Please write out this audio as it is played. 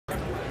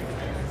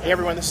Hey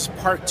everyone, this is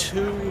part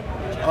 2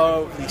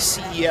 of the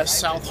CES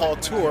South Hall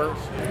tour,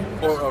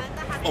 or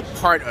a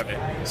part of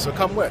it. So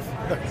come with.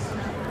 Hey,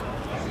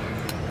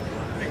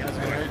 how's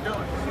it going? How you doing?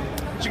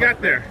 What you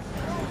got there?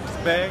 It's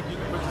a bag. You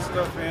can put your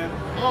stuff in.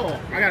 Oh,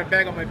 I got a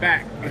bag on my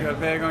back. You got a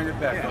bag on your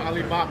back. Yeah,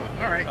 Alibaba.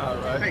 All right. All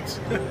right. Thanks.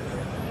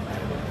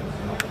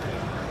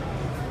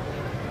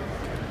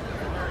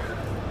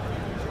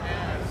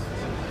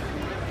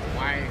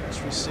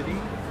 WiTricity.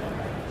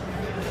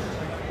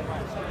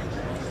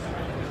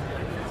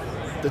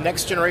 The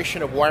next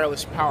generation of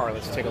wireless power.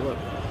 Let's take a look.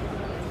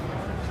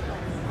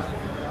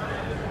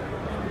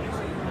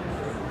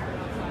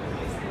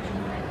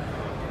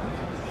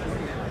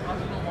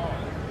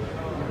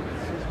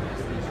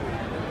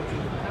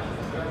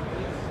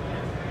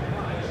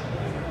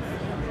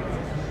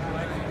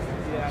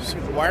 So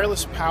the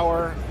wireless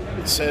power,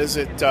 it says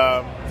it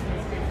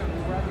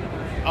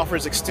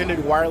offers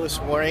extended wireless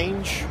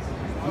range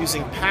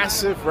using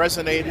passive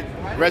resonant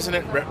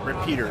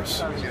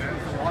repeaters.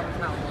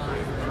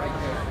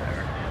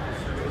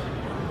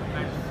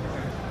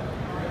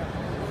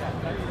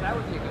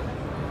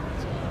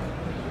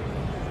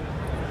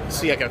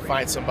 See, I can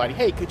find somebody.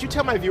 Hey, could you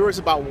tell my viewers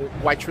about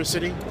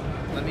WiTricity?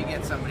 Let me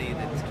get somebody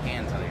that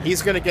can tell you.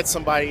 He's going to get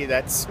somebody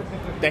that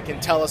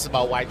can tell us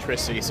about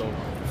WiTricity. So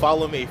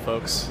follow me,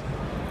 folks.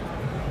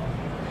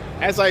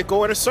 As I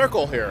go in a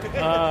circle here,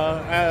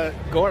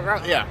 going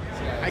around. Yeah,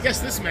 I guess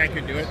this man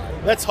could do it.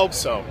 let's hope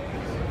so.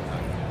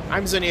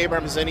 I'm Zenny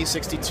Abrams,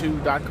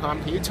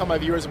 Zenny62.com. Can you tell my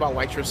viewers about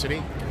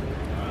WiTricity?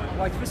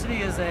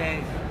 WiTricity is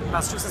a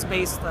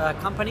Massachusetts-based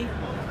company.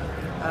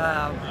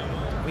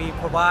 We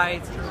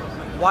provide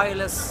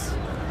wireless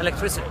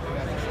electricity.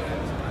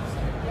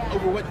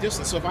 Over what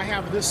distance? So if I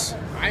have this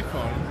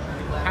iPhone,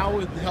 how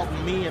would it help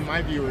me and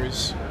my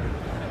viewers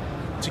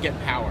to get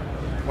power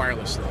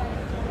wirelessly?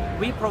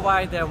 We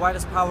provide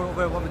wireless power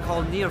over what we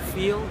call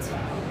near-field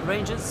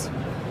ranges.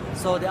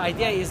 So the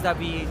idea is that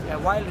we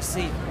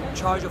wirelessly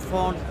charge your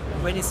phone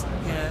when it's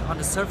on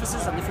the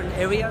surfaces in different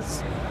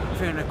areas.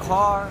 If you're in a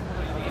car,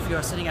 if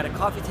you're sitting at a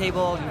coffee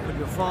table, you put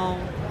your phone,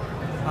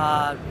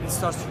 it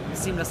starts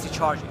seamlessly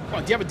charging.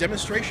 Oh, do you have a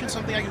demonstration,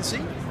 something I can see?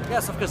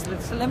 Yes, of course.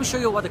 Let me show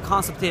you what the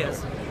concept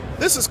is.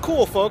 This is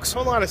cool, folks.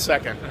 Hold on a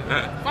second.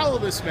 Follow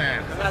this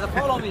man. Yeah,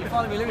 follow me.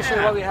 Let me show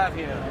you what we have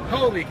here.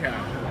 Holy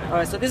cow. All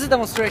right, so this is a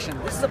demonstration.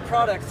 This is a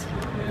product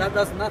that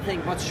does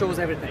nothing but shows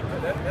everything.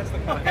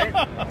 Okay?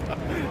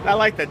 I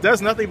like that. Does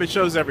nothing but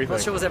shows everything.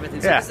 But shows everything.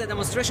 So Yeah. this is a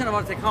demonstration of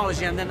our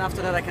technology, and then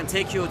after that I can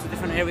take you to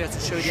different areas to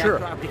show you the Sure.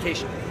 actual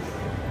application.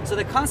 So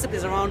the concept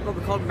is around what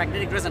we call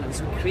magnetic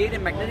resonance. We create a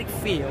magnetic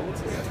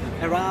field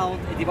around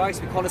a device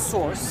we call a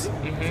source. So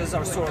this is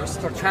our source,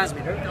 our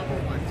transmitter.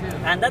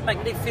 And that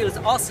magnetic field is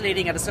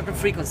oscillating at a certain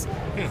frequency.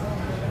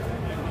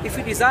 If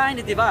we design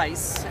a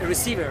device, a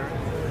receiver,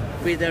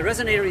 with a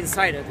resonator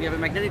inside it, we have a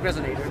magnetic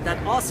resonator that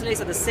oscillates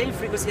at the same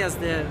frequency as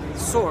the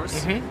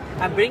source,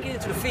 and bring it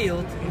into the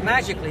field,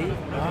 magically,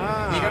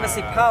 you're gonna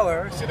see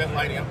power. See that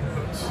lighting up,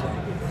 folks?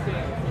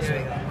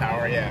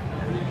 Power, yeah.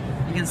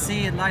 You can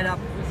see it light up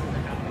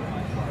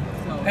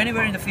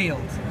anywhere in the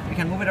field. You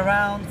can move it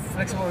around,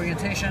 flexible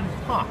orientation.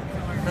 Huh.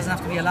 Doesn't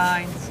have to be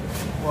aligned.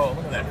 Whoa,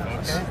 look at that,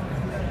 folks.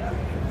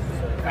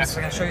 So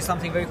I can show you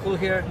something very cool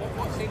here.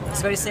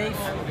 It's very safe.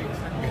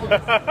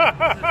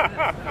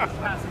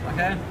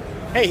 Okay.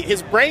 Hey,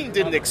 his brain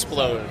didn't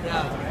explode.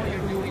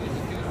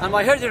 Yeah. And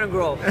my hair didn't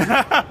grow.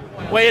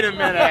 Wait a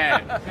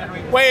minute.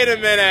 Wait a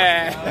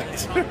minute.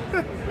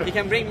 You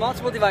can bring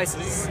multiple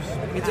devices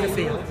into the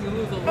field.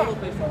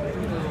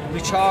 We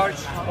charge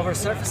over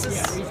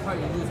surfaces.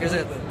 Here's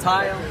a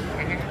tile.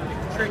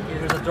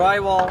 Here's a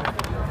drywall.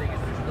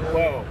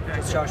 Whoa.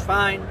 It's charged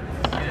fine.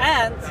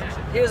 And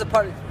here's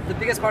the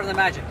biggest part of the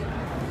magic.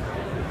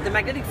 The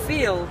magnetic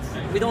field,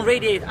 we don't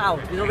radiate out.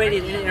 We don't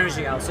radiate any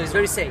energy out, so it's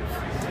very safe.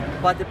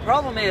 But the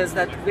problem is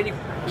that when you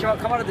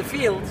come out of the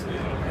field,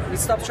 we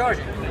stop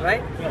charging,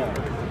 right?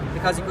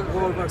 Because you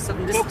go over a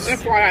certain Folks,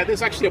 distance. FYI,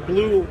 there's actually a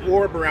blue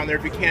orb around there.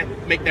 If you can't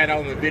make that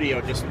out in the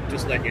video, just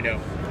let you know.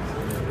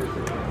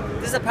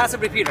 This is a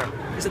passive repeater.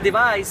 It's a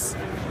device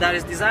that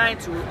is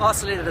designed to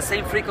oscillate at the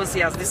same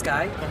frequency as this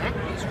guy.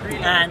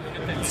 And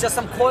it's just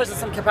some coils and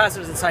some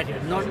capacitors inside here.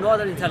 No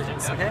other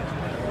intelligence, okay?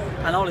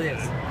 And all it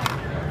is.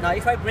 Now,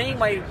 if I bring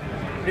my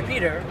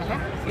repeater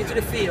into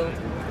the field,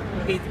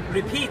 it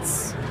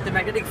repeats the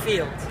magnetic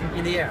field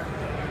in the air.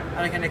 And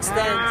I can extend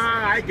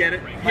I get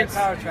it. my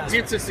power transfer.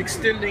 Hence it's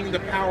extending the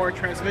power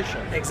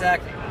transmission.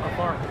 Exactly.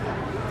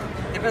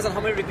 Depends on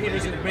how many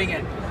repeaters you bring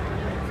in.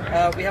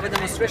 We have a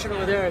demonstration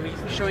over there.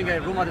 We're showing a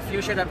room of the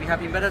future that we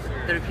have embedded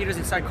the repeaters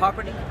inside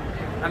carpeting,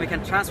 and we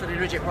can transfer the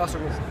energy across the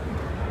room.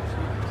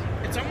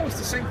 It's almost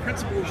the same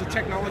principle as the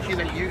technology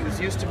that is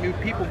used to move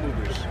people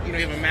movers. You know,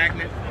 you have a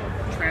magnet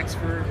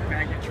transfer,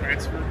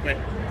 but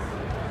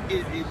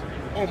it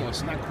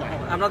almost, not quite.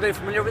 I'm not very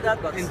familiar with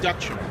that, but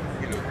Induction,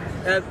 you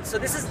know. So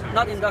this is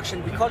not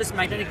induction. We call this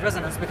magnetic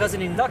resonance because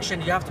in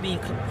induction you have to be in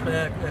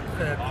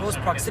close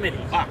proximity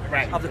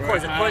Right. of the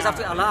coils. The coils have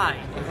to align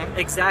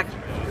exactly.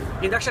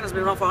 Induction has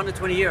been around for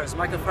 120 years.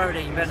 Michael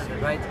Faraday invented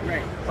it, right?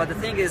 Right. But the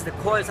thing is, the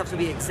coils have to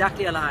be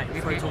exactly aligned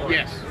for it to work.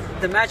 Yes.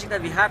 The magic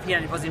that we have here,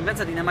 and it was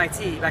invented in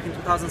MIT back in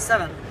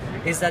 2007,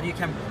 is that you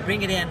can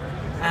bring it in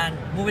and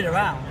move it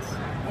around.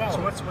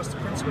 So what's the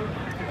principle?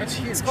 That's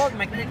huge. It's called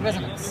magnetic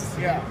resonance.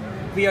 Yeah.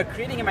 We are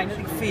creating a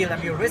magnetic field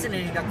and we are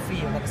resonating that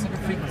field at a certain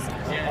frequency.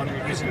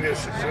 Using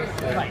this.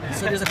 Right.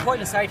 So there's a coil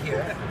inside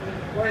here,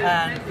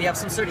 and we have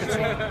some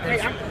circuitry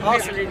that's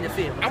oscillating the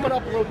field. I'm going to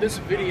upload this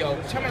video.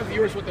 Tell my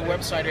viewers what the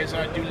website is.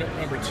 I do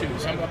number 2, so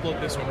I'm going to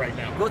upload this one right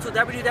now. Go to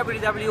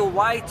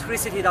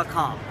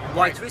www.WiTricity.com.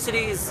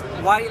 WiTricity is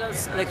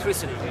wireless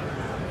electricity.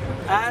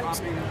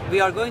 And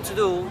we are going to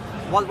do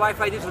what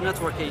Wi-Fi did to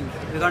networking,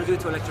 we're going to do it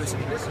to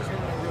electricity.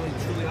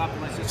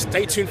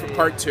 Stay tuned for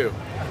part 2.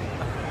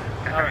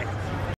 All right.